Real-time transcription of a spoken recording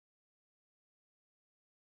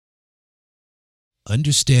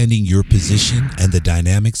Understanding your position and the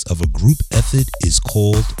dynamics of a group effort is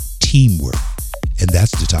called teamwork, and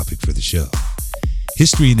that's the topic for the show.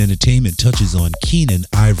 History and Entertainment touches on Keenen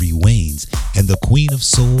Ivory Wayans and the Queen of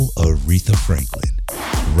Soul, Aretha Franklin.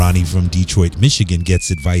 Ronnie from Detroit, Michigan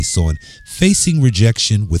gets advice on facing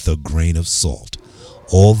rejection with a grain of salt.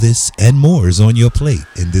 All this and more is on your plate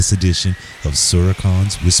in this edition of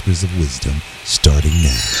Surichan's Whispers of Wisdom, starting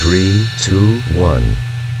now. 3, 2, 1.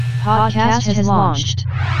 Podcast has launched.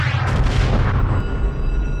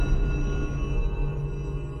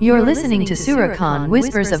 You're listening to Surichan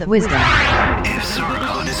Whispers of Wisdom. If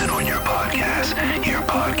Surichan isn't on your podcast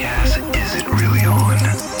isn't really on.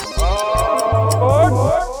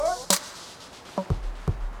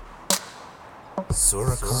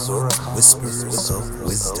 Surichan Whispers of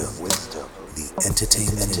Wisdom, the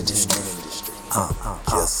entertainment industry. I'm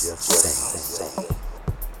just saying.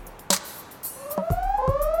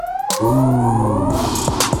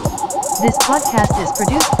 This podcast is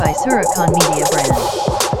produced by Surichan Media Brand.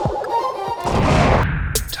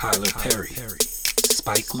 Tyler Perry,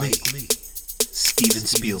 Spike Lee, Steven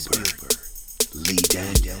Spielberg, Lee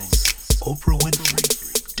Daniels, Oprah Winfrey,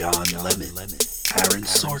 Don Lemon, Aaron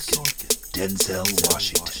Sorkin, Denzel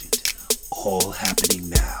Washington. All happening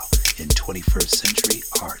now in 21st century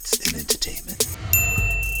arts and entertainment.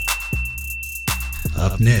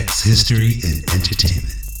 Up next, history and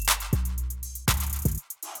entertainment.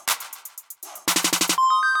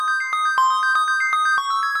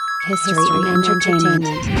 History and Entertainment.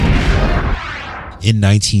 In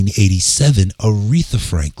 1987, Aretha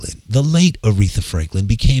Franklin, the late Aretha Franklin,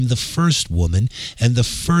 became the first woman and the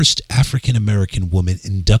first African-American woman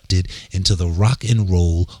inducted into the Rock and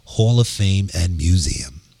Roll Hall of Fame and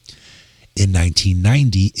Museum. In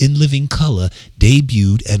 1990, In Living Color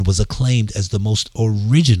debuted and was acclaimed as the most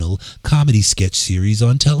original comedy sketch series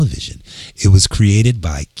on television. It was created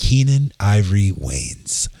by Keenen Ivory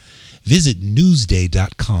Wayans. Visit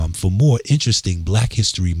Newsday.com for more interesting Black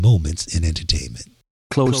history moments in entertainment.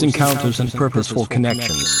 Close encounters and purposeful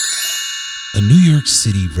connections. A New York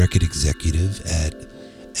City record executive at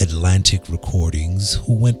Atlantic Recordings,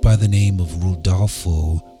 who went by the name of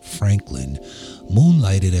Rudolpho Franklin,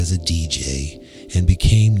 moonlighted as a DJ and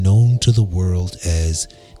became known to the world as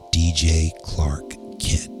DJ Clark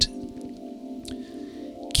Kent.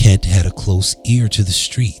 Kent had a close ear to the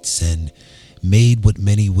streets and made what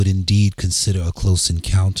many would indeed consider a close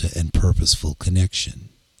encounter and purposeful connection.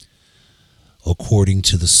 According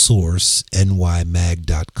to the source,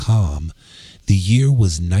 nymag.com, the year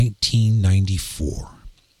was 1994.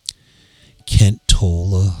 Kent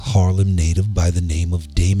told a Harlem native by the name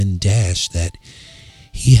of Damon Dash that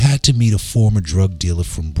he had to meet a former drug dealer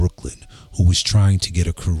from Brooklyn who was trying to get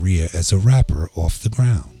a career as a rapper off the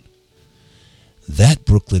ground. That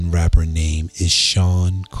Brooklyn rapper name is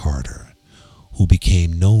Sean Carter, who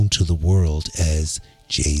became known to the world as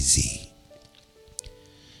Jay-Z.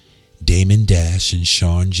 Damon Dash and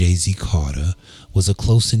Sean Jay-Z Carter was a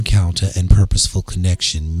close encounter and purposeful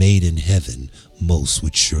connection made in heaven, most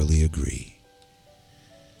would surely agree.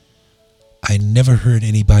 I never heard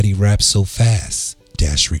anybody rap so fast,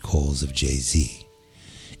 Dash recalls of Jay-Z.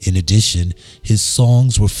 In addition, his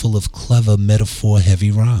songs were full of clever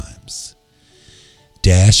metaphor-heavy rhymes.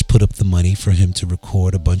 Dash put up the money for him to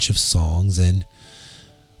record a bunch of songs, and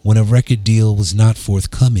when a record deal was not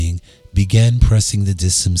forthcoming, began pressing the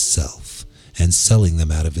discs himself and selling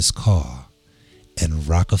them out of his car, and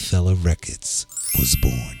Rockefeller Records was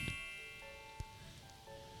born.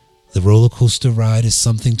 The roller coaster ride is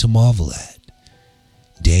something to marvel at.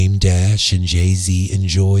 Dame Dash and Jay-Z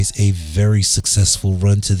enjoys a very successful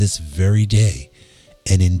run to this very day,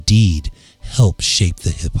 and indeed helped shape the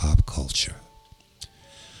hip-hop culture.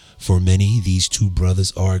 For many, these two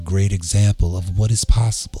brothers are a great example of what is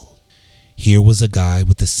possible. Here was a guy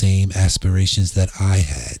with the same aspirations that I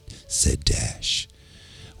had, said Dash.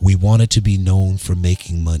 We wanted to be known for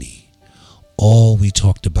making money. All we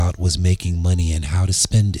talked about was making money and how to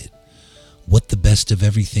spend it, what the best of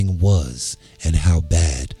everything was, and how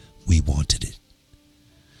bad we wanted it.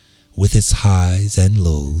 With its highs and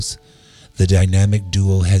lows, the dynamic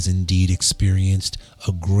duo has indeed experienced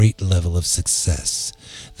a great level of success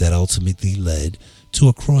that ultimately led to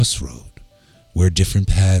a crossroad where different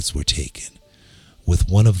paths were taken, with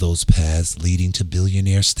one of those paths leading to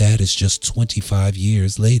billionaire status just 25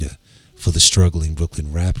 years later for the struggling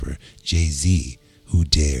Brooklyn rapper Jay-Z, who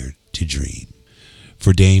dared to dream.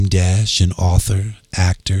 For Dame Dash, an author,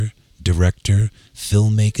 actor, director,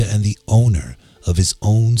 filmmaker, and the owner of his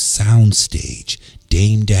own soundstage,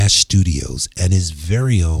 Dame Dash Studios, and his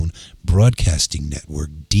very own broadcasting network,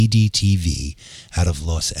 DDTV, out of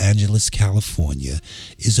Los Angeles, California,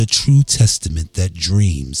 is a true testament that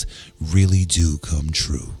dreams really do come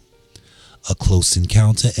true. A close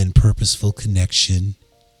encounter and purposeful connection,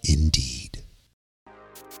 indeed.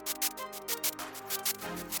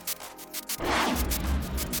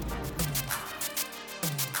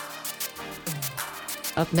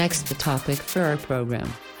 Up next, the topic for our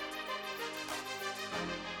program.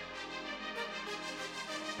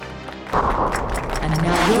 And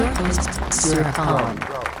now your host, Surya Khan.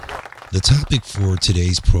 The topic for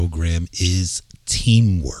today's program is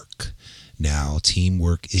teamwork. Now,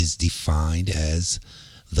 teamwork is defined as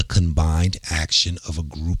the combined action of a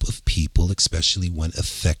group of people, especially when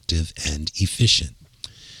effective and efficient.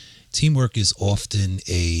 Teamwork is often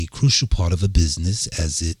a crucial part of a business,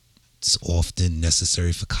 as it's often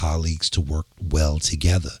necessary for colleagues to work well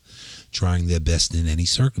together, trying their best in any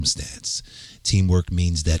circumstance. Teamwork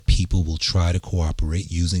means that people will try to cooperate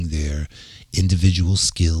using their individual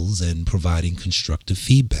skills and providing constructive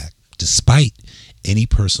feedback, despite any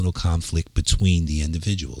personal conflict between the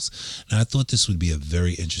individuals. Now, I thought this would be a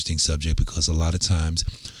very interesting subject because a lot of times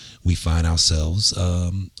we find ourselves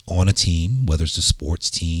on a team, whether it's a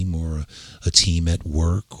sports team or a team at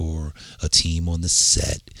work or a team on the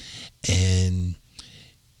set. And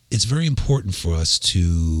it's very important for us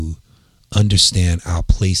to understand our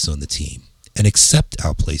place on the team and accept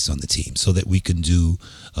our place on the team so that we can do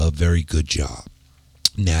a very good job.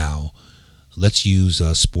 Now, let's use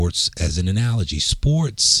sports as an analogy.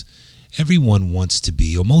 Sports, everyone wants to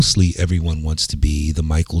be, or mostly everyone wants to be, the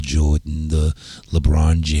Michael Jordan, the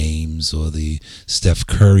LeBron James, or the Steph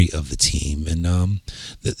Curry of the team. And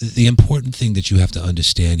the important thing that you have to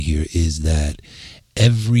understand here is that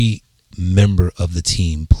every member of the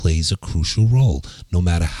team plays a crucial role, no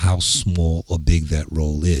matter how small or big that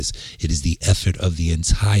role is. It is the effort of the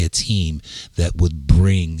entire team that would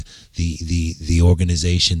bring the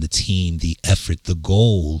organization, the team, the effort, the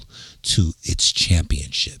goal to its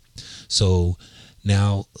championship. So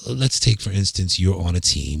now let's take, for instance, you're on a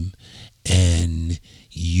team and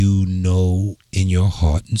you know in your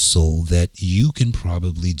heart and soul that you can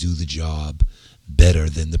probably do the job better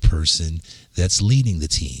than the person that's leading the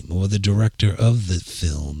team, or the director of the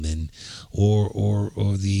film, and or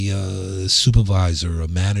the supervisor or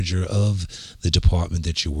manager of the department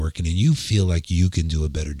that you're working in. You feel like you can do a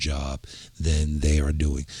better job than they are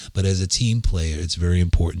doing. But as a team player, it's very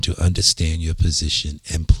important to understand your position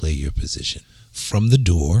and play your position. From the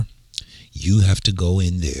door, you have to go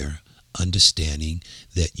in there understanding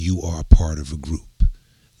that you are a part of a group.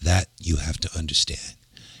 That you have to understand.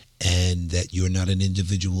 And that you're not an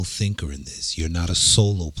individual thinker in this. You're not a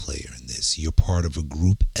solo player in this. You're part of a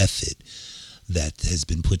group effort that has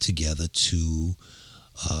been put together to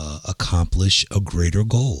accomplish a greater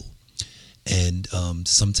goal. And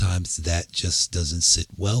sometimes that just doesn't sit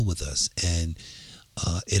well with us. And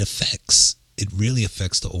it really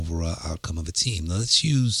affects the overall outcome of a team. Now let's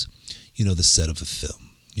use, the set of a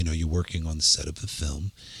film. You're working on the set of a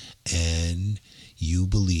film and you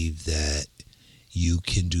believe that you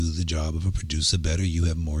can do the job of a producer better. You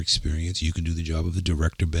have more experience. You can do the job of a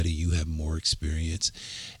director better. You have more experience.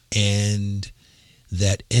 And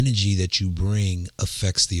that energy that you bring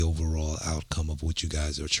affects the overall outcome of what you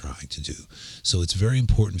guys are trying to do. So it's very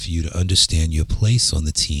important for you to understand your place on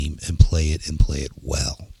the team and play it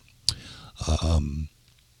well.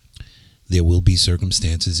 There will be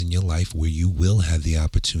circumstances in your life where you will have the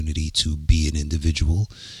opportunity to be an individual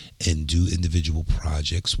and do individual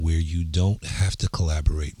projects where you don't have to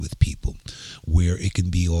collaborate with people, where it can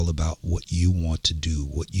be all about what you want to do,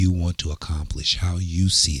 what you want to accomplish, how you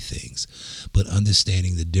see things. But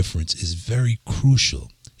understanding the difference is very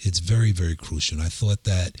crucial. It's very, very crucial. And I thought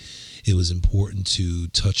that it was important to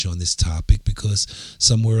touch on this topic because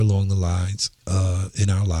somewhere along the lines in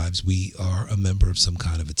our lives, we are a member of some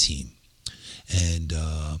kind of a team. And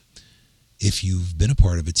if you've been a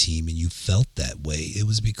part of a team and you felt that way, it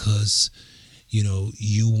was because,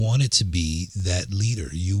 you wanted to be that leader.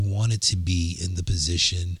 You wanted to be in the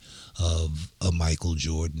position of a Michael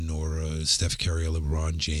Jordan or a Steph Curry or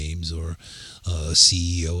LeBron James or a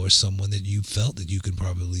CEO or someone that you felt that you can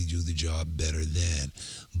probably do the job better than.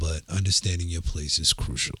 But understanding your place is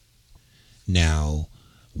crucial. Now,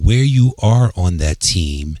 where you are on that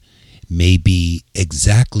team may be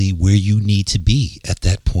exactly where you need to be at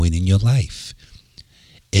that point in your life.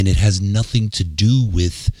 And it has nothing to do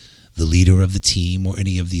with the leader of the team or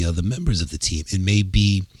any of the other members of the team. It may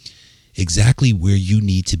be exactly where you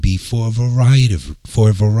need to be for a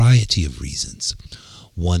variety of reasons.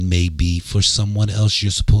 One may be for someone else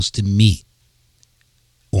you're supposed to meet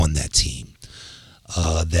on that team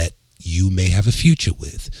that you may have a future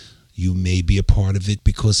with. You may be a part of it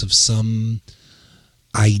because of some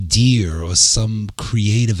idea or some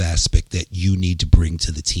creative aspect that you need to bring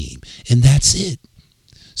to the team. And that's it.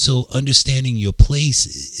 So understanding your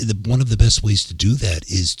place, one of the best ways to do that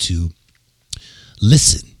is to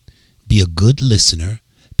listen. Be a good listener.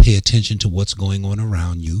 Pay attention to what's going on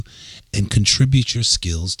around you and contribute your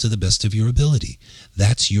skills to the best of your ability.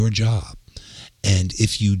 That's your job. And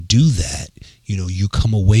if you do that, you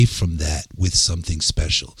come away from that with something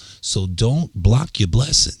special. So don't block your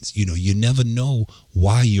blessings. You never know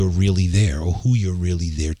why you're really there or who you're really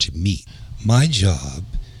there to meet. My job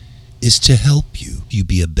is to help you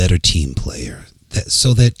be a better team player,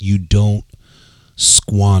 so that you don't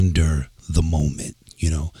squander the moment.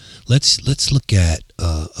 Let's look at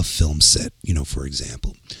a film set. For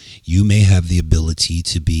example, you may have the ability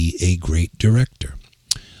to be a great director,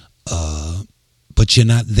 but you're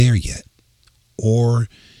not there yet. Or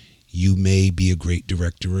you may be a great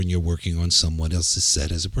director and you're working on someone else's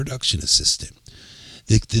set as a production assistant.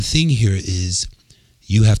 The thing here is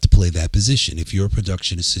you have to play that position. If you're a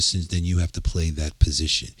production assistant, then you have to play that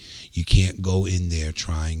position. You can't go in there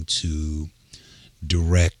trying to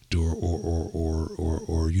direct or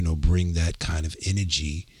bring that kind of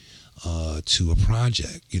energy to a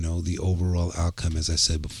project. The overall outcome, as I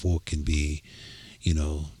said before, can be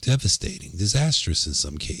devastating, disastrous in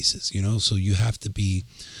some cases, so you have to be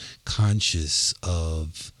conscious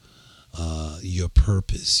of your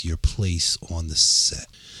purpose, your place on the set.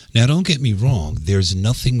 Now, don't get me wrong. There's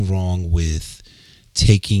nothing wrong with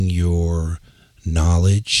taking your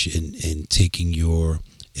knowledge and taking your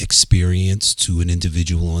experience to an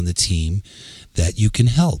individual on the team that you can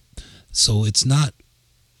help. So it's not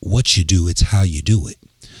what you do, it's how you do it.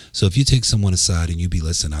 So if you take someone aside and you be,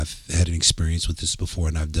 listen, I've had an experience with this before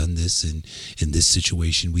and I've done this, and in this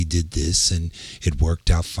situation we did this and it worked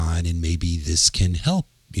out fine, and maybe this can help,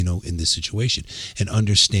 in this situation, and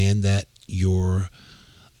understand that your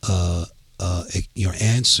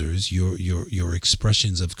answers, your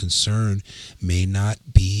expressions of concern may not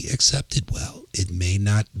be accepted well. It may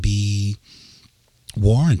not be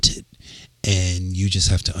warranted. And you just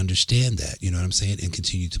have to understand that, you know what I'm saying, and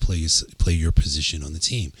continue to play your position on the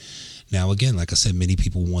team. Now, again, like I said, many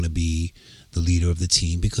people want to be the leader of the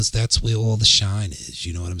team because that's where all the shine is.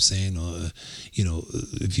 You know what I'm saying?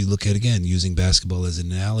 If you look at, again, using basketball as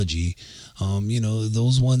an analogy,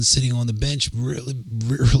 those ones sitting on the bench really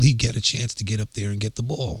rarely get a chance to get up there and get the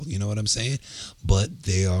ball. You know what I'm saying? But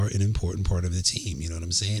they are an important part of the team. You know what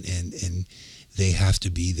I'm saying? And they have to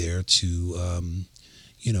be there to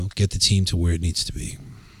get the team to where it needs to be.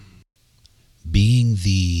 Being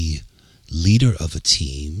the leader of a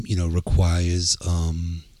team, requires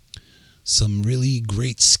some really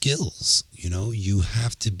great skills. You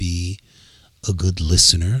have to be a good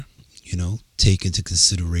listener, take into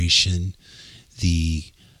consideration the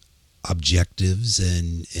objectives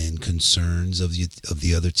and concerns of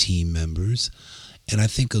the other team members. And I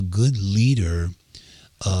think a good leader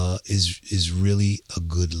is really a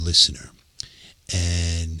good listener.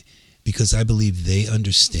 And because I believe they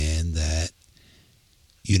understand that,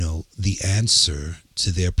 the answer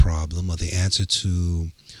to their problem or the answer to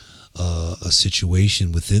a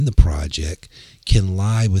situation within the project can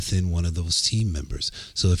lie within one of those team members.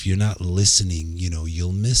 So if you're not listening,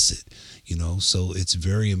 you'll miss it, so it's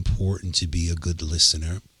very important to be a good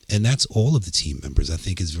listener. And that's all of the team members. I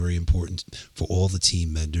think it's very important for all the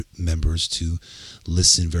team members to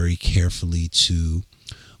listen very carefully to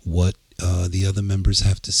what the other members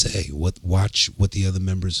have to say. Watch what the other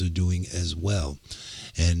members are doing as well,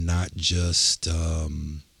 and not just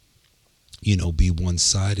be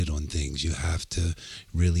one-sided on things. You have to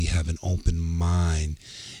really have an open mind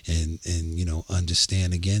and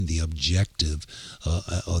understand, again, the objective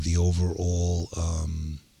or the overall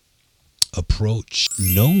approach.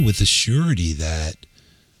 Know with a surety that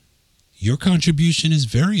your contribution is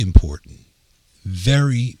very important,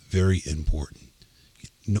 very, very important.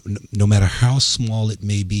 No matter how small it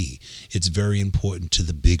may be, it's very important to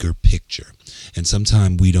the bigger picture. And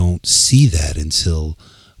sometimes we don't see that until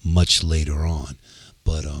much later on.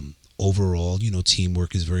 But overall,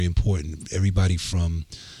 teamwork is very important. Everybody from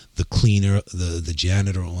the cleaner, the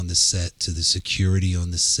janitor on the set, to the security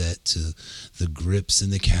on the set, to the grips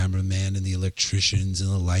and the cameraman and the electricians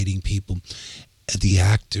and the lighting people. the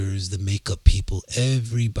actors, the makeup people,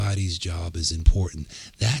 everybody's job is important.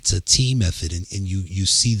 That's a team effort, and you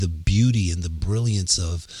see the beauty and the brilliance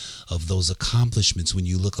of those accomplishments when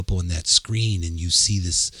you look up on that screen and you see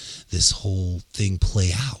this whole thing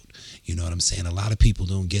play out. You know what I'm saying? A lot of people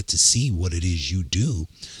don't get to see what it is you do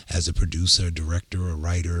as a producer, a director, a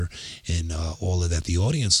writer, and all of that. The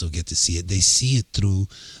audience don't get to see it. They see it through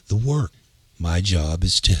the work. My job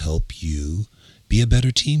is to help you be a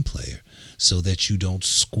better team player so that you don't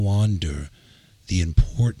squander the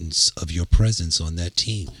importance of your presence on that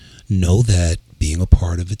team. Know that being a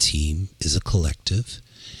part of a team is a collective,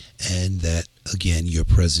 and that, again, your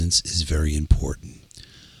presence is very important.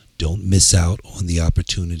 Don't miss out on the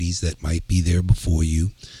opportunities that might be there before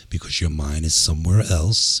you because your mind is somewhere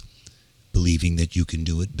else, believing that you can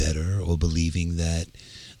do it better, or believing that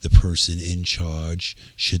the person in charge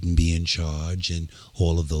shouldn't be in charge, and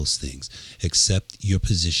all of those things. Accept your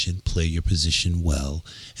position, play your position well,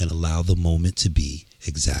 and allow the moment to be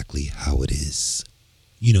exactly how it is.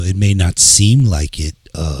 You know, it may not seem like it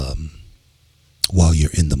while you're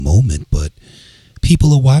in the moment, but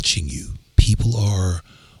people are watching you. People are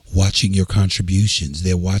watching your contributions.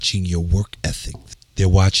 They're watching your work ethic. They're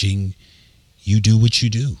watching you do what you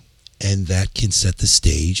do. And that can set the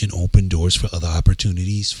stage and open doors for other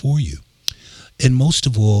opportunities for you. And most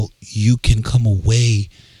of all, you can come away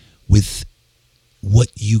with what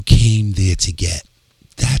you came there to get.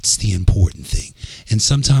 That's the important thing. And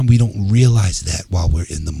sometimes we don't realize that while we're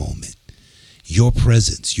in the moment. Your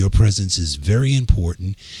presence is very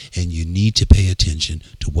important, and you need to pay attention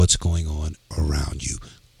to what's going on around you.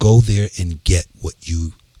 Go there and get what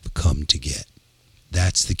you come to get.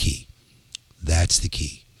 That's the key. That's the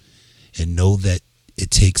key. And know that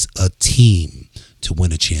it takes a team to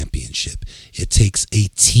win a championship. It takes a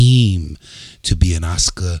team to be an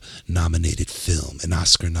Oscar-nominated film, an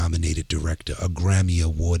Oscar-nominated director, a Grammy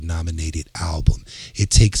Award-nominated album. It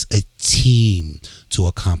takes a team to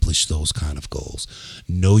accomplish those kind of goals.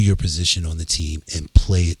 Know your position on the team and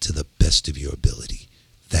play it to the best of your ability.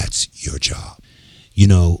 That's your job. You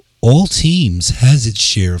know, all teams has its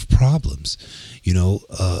share of problems. You know,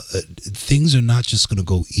 things are not just going to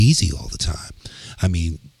go easy all the time. I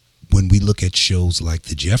mean, when we look at shows like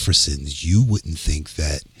The Jeffersons, you wouldn't think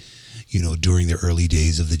that, you know, during the early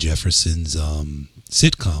days of The Jeffersons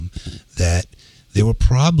sitcom, that there were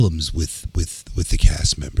problems with the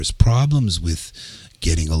cast members, problems with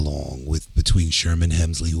getting along between Sherman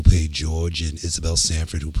Hemsley, who played George, and Isabel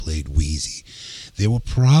Sanford, who played Wheezy. There were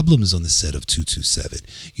problems on the set of 227.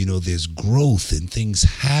 You know, there's growth and things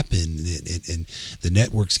happen, and the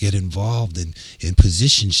networks get involved, and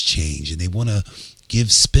positions change, and they want to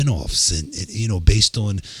give spin-offs, and you know, based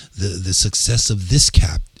on the success of this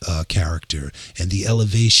character and the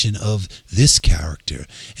elevation of this character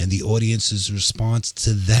and the audience's response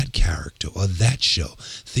to that character or that show.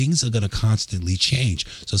 Things are going to constantly change.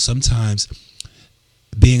 So sometimes,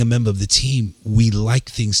 being a member of the team, we like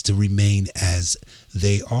things to remain as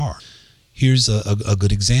they are. Here's a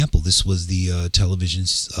good example. This was the television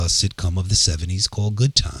sitcom of the 70s called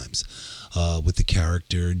Good Times, with the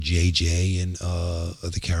character JJ and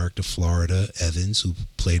the character Florida Evans, who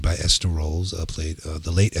played by Esther Rolls, played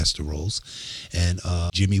the late Esther Rolls, and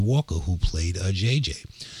Jimmy Walker, who played JJ.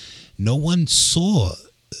 No one saw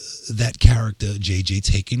that character JJ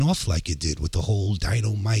taking off like it did with the whole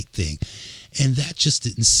dynamite thing. And that just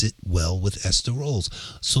didn't sit well with Esther Rolls.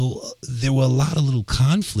 So there were a lot of little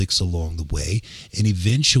conflicts along the way, and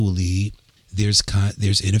eventually there's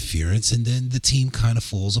interference, and then the team kind of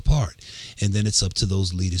falls apart. And then it's up to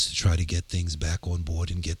those leaders to try to get things back on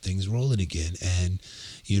board and get things rolling again. And,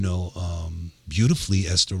 you know, beautifully,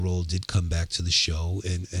 Esther Roll did come back to the show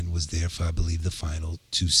and was there for, I believe, the final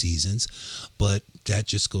 2 seasons. But that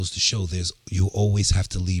just goes to show you always have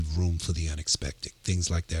to leave room for the unexpected.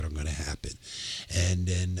 Things like that are going to happen. And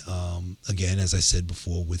then, again, as I said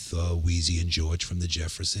before, with Wheezy and George from the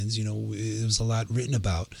Jeffersons, you know, there was a lot written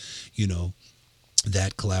about, you know,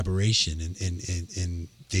 that collaboration, and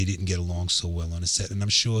they didn't get along so well on a set. And I'm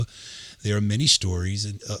sure there are many stories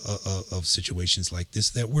of situations like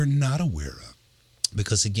this that we're not aware of.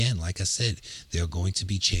 Because again, like I said, there are going to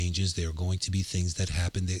be changes. There are going to be things that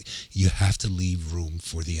happen that you have to leave room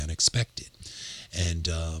for the unexpected. And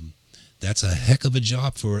that's a heck of a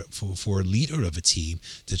job for a leader of a team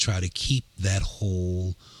to try to keep that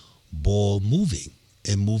whole ball moving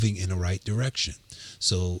and moving in the right direction.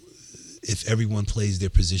 So if everyone plays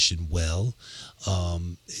their position well,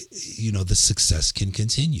 you know, the success can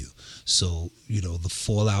continue. So, you know, the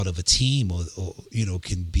fallout of a team or you know,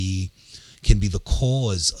 can be, can be the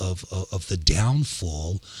cause of the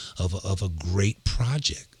downfall of a great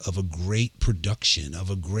project, of a great production, of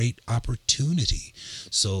a great opportunity.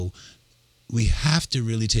 So we have to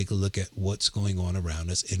really take a look at what's going on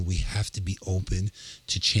around us, and we have to be open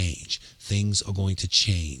to change. Things are going to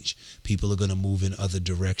change. People are going to move in other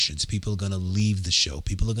directions. People are going to leave the show.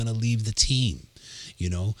 People are going to leave the team,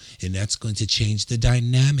 and that's going to change the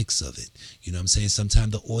dynamics of it. You know what I'm saying?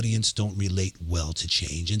 Sometimes the audience don't relate well to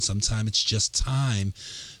change, and sometimes it's just time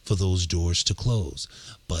for those doors to close.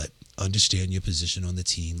 But understand your position on the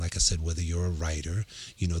team. Like I said, whether you're a writer,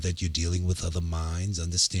 that you're dealing with other minds,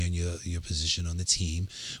 understand your position on the team,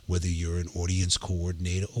 whether you're an audience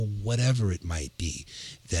coordinator or whatever it might be,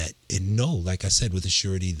 and know, like I said, with a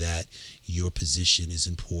surety that your position is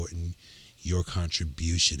important, your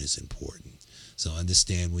contribution is important. So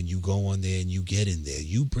understand, when you go on there and you get in there,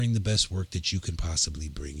 you bring the best work that you can possibly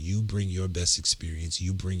bring. You bring your best experience,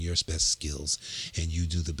 you bring your best skills, and you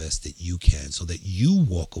do the best that you can, so that you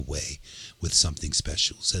walk away with something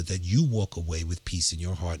special, so that you walk away with peace in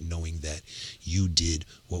your heart, knowing that you did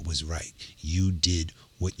what was right. You did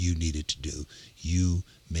what you needed to do. You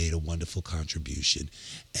made a wonderful contribution,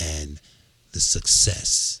 and the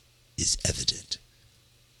success is evident.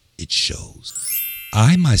 It shows.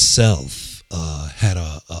 I myself had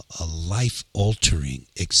a life-altering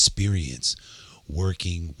experience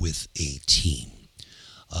working with a team.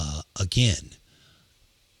 Again,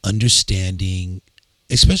 understanding,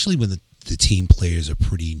 especially when the team players are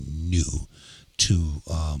pretty new to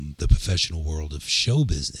the professional world of show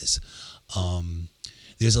business,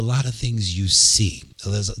 there's a lot of things you see.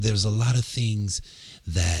 There's a lot of things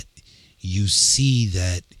that you see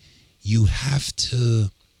that you have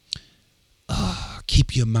to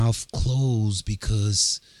keep your mouth closed,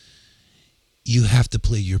 because you have to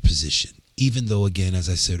play your position. Even though, again, as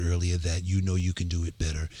I said earlier, that you can do it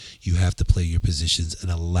better, you have to play your positions and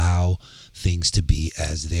allow things to be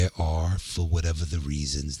as they are for whatever the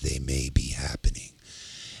reasons they may be happening.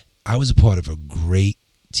 I was a part of a great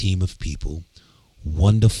team of people,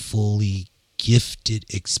 wonderfully gifted,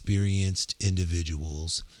 experienced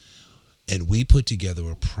individuals, and we put together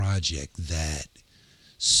a project that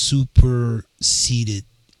superseded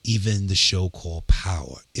even the show called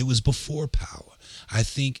Power. It was before Power. I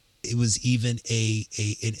think it was even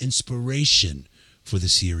an inspiration for the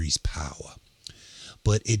series Power.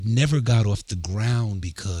 But it never got off the ground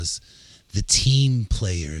because the team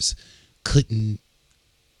players couldn't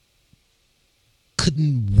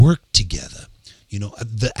work together.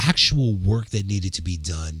 The actual work that needed to be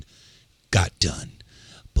done got done.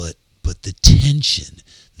 But the tension,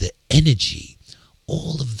 the energy,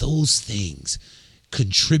 all of those things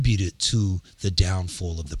contributed to the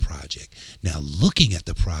downfall of the project. Now, looking at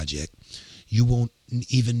the project, you won't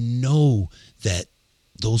even know that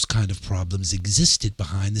those kind of problems existed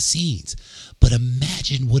behind the scenes. But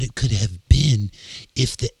imagine what it could have been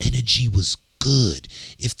if the energy was good,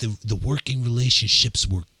 if the working relationships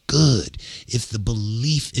were good, if the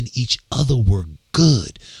belief in each other were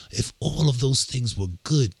good, if all of those things were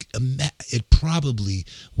good, it probably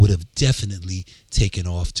would have definitely taken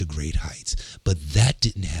off to great heights. But that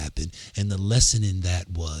didn't happen. And the lesson in that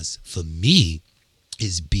was, for me,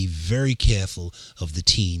 is be very careful of the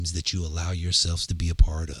teams that you allow yourselves to be a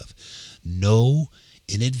part of. Know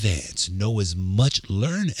in advance,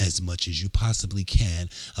 learn as much as you possibly can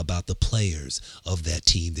about the players of that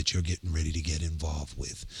team that you're getting ready to get involved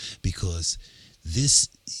with, because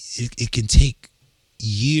it can take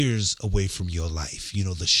years away from your life,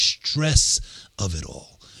 the stress of it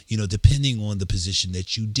all, depending on the position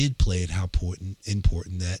that you did play and how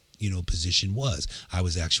important that, position was. I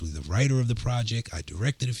was actually the writer of the project. I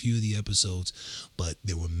directed a few of the episodes, but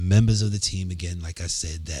there were members of the team, again, like I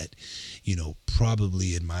said, that,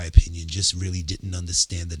 probably, in my opinion, just really didn't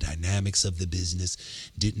understand the dynamics of the business,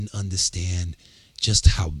 didn't understand just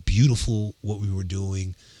how beautiful what we were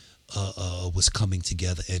doing was coming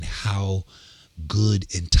together, and how good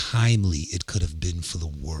and timely it could have been for the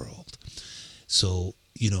world. So,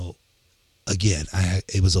 again,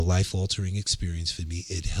 it was a life-altering experience for me.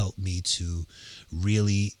 It helped me to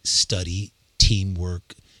really study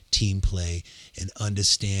teamwork, team play, and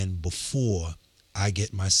understand before I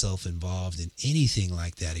get myself involved in anything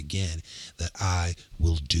like that again, that I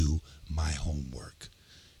will do my homework.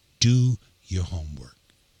 Do your homework.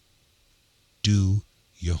 Do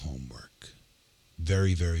your homework.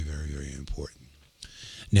 Very, very, very, very important.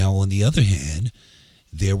 Now, on the other hand,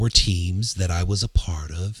 there were teams that I was a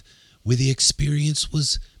part of where the experience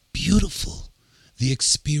was beautiful. The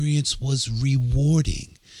experience was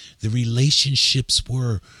rewarding. The relationships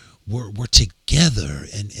were were together,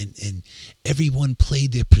 and everyone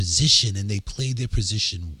played their position, and they played their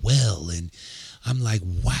position well. And I'm like,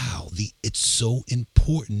 wow, it's so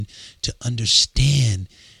important to understand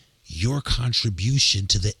your contribution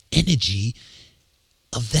to the energy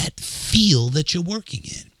of that field that you're working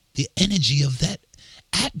in, the energy of that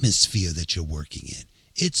atmosphere that you're working in.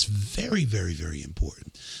 It's very, very, very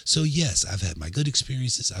important. So yes, I've had my good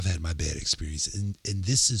experiences, I've had my bad experiences, and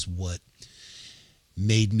this is what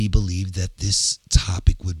made me believe that this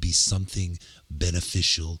topic would be something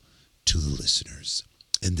beneficial to the listeners.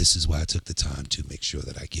 And this is why I took the time to make sure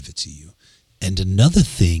that I give it to you. And another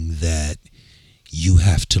thing that you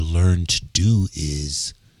have to learn to do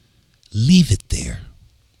is leave it there.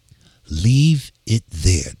 Leave it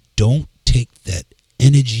there. Don't take that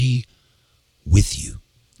energy with you.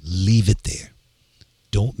 Leave it there.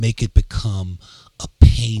 Don't make it become a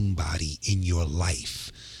pain body in your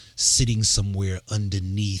life, sitting somewhere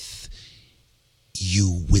underneath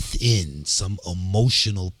you, within some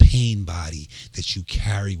emotional pain body that you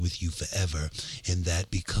carry with you forever, and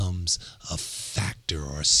that becomes a factor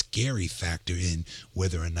or a scary factor in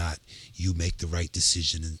whether or not you make the right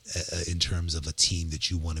decision in terms of a team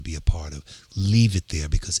that you want to be a part of. Leave it there,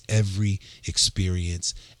 because every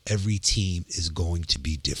experience, every team is going to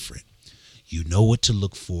be different. You know what to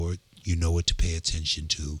look for, you know what to pay attention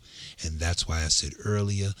to, and that's why I said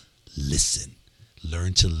earlier, listen.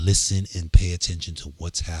 Learn to listen and pay attention to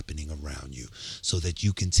what's happening around you so that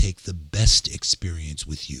you can take the best experience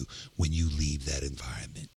with you when you leave that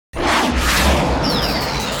environment.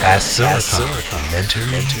 Ask Suricon,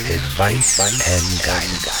 mentoring, advice, and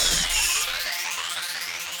guidance.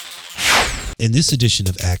 In this edition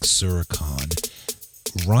of Ask Suricon,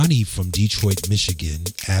 Ronnie from Detroit, Michigan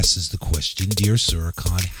asks the question, Dear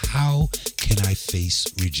Suricon, how can I face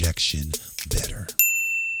rejection better?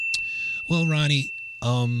 Well, Ronnie,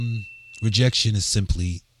 rejection is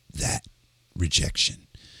simply that, rejection,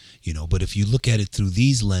 but if you look at it through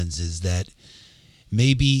these lenses, that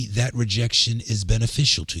maybe that rejection is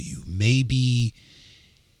beneficial to you. Maybe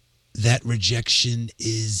that rejection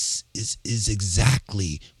is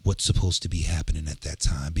exactly what's supposed to be happening at that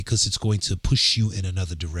time, because it's going to push you in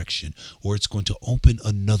another direction, or it's going to open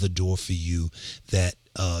another door for you that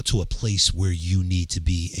to a place where you need to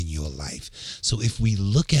be in your life. So if we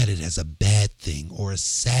look at it as a bad thing or a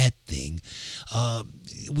sad thing,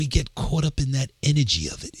 we get caught up in that energy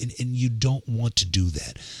of it, and you don't want to do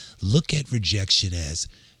that. Look at rejection as,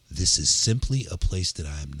 this is simply a place that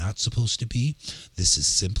I am not supposed to be. This is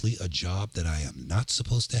simply a job that I am not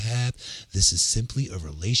supposed to have. This is simply a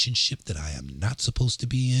relationship that I am not supposed to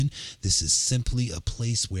be in. This is simply a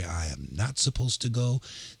place where I am not supposed to go.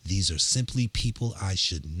 These are simply people I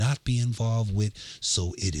should not be involved with.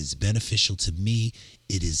 So it is beneficial to me.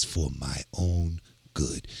 It is for my own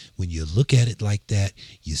good. When you look at it like that,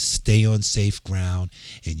 you stay on safe ground,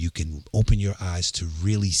 and you can open your eyes to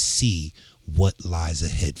really see what lies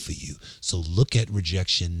ahead for you. So look at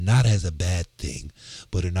rejection not as a bad thing,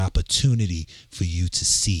 but an opportunity for you to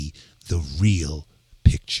see the real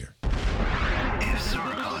picture. If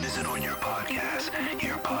Suricon isn't on your podcast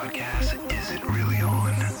isn't really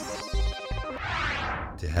on.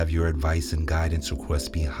 To have your advice and guidance requests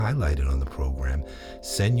be highlighted on the program,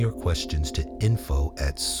 send your questions to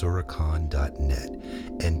info@suricon.net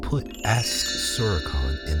and put Ask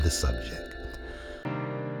Suricon in the subject.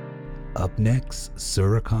 Up next,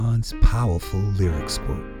 Suricon's powerful lyrics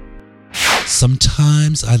quote.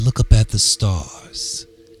 Sometimes I look up at the stars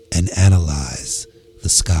and analyze the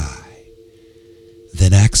sky,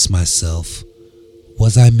 then ask myself,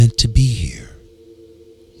 was I meant to be here?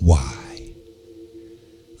 Why?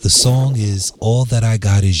 The song is All That I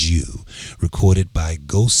Got Is You, recorded by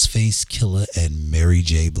Ghostface Killah and Mary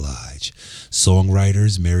J. Blige.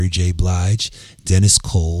 Songwriters Mary J. Blige, Dennis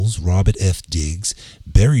Coles, Robert F. Diggs,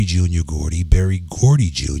 Berry Jr. Gordy, Berry Gordy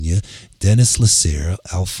Jr., Dennis Lasser,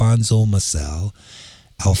 Alfonso Massal,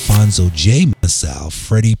 Alfonso J. Massal,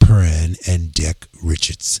 Freddie Perrin, and Deck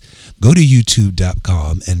Richards. Go to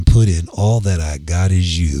youtube.com and put in All That I Got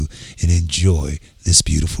Is You and enjoy this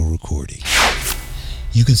beautiful recording.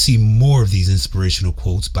 You can see more of these inspirational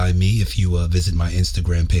quotes by me if you visit my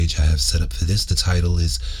Instagram page I have set up for this. The title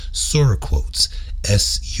is Sura Quotes,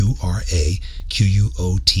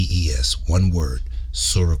 Suraquotes, one word,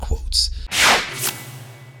 Sura Quotes.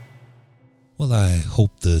 Well, I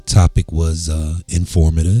hope the topic was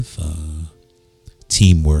informative.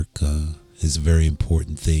 Teamwork is a very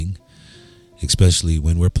important thing, especially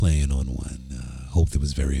when we're playing on one. Hope it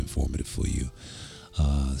was very informative for you.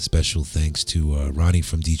 Special thanks to Ronnie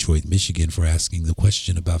from Detroit, Michigan, for asking the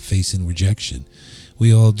question about facing rejection.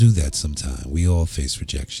 We all do that sometime. We all face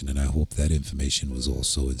rejection, and I hope that information was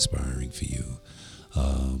also inspiring for you.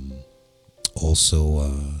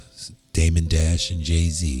 Also, Damon Dash and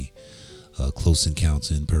Jay-Z, Close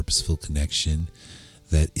Encounter and Purposeful Connection.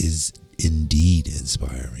 That is indeed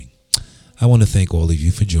inspiring. I want to thank all of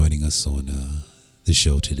you for joining us on the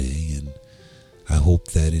show today, and I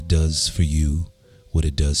hope that it does for you what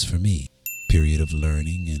it does for me. Period of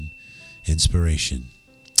learning and inspiration.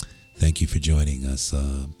 Thank you for joining us.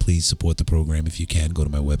 Please support the program if you can. Go to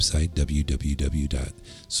my website,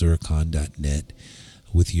 www.suricon.net,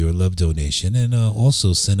 with your love donation, and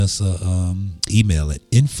also send us an email at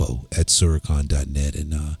info@suricon.net,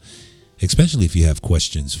 and especially if you have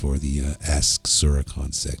questions for the Ask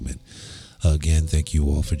Suricon segment. Again, thank you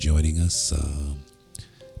all for joining us.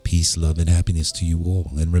 Peace, love, and happiness to you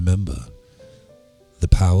all. And remember, the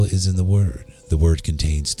power is in the word. The word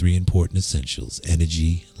contains 3 important essentials: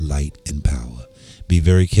 energy, light, and power. Be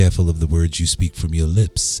very careful of the words you speak from your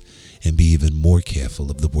lips, and be even more careful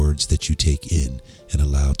of the words that you take in and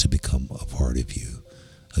allow to become a part of you.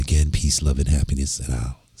 Again, peace, love, and happiness, and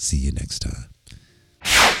I'll see you next time.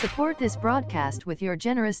 Support this broadcast with your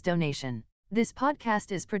generous donation. This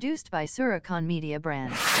podcast is produced by Suricon Media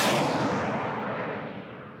Brand.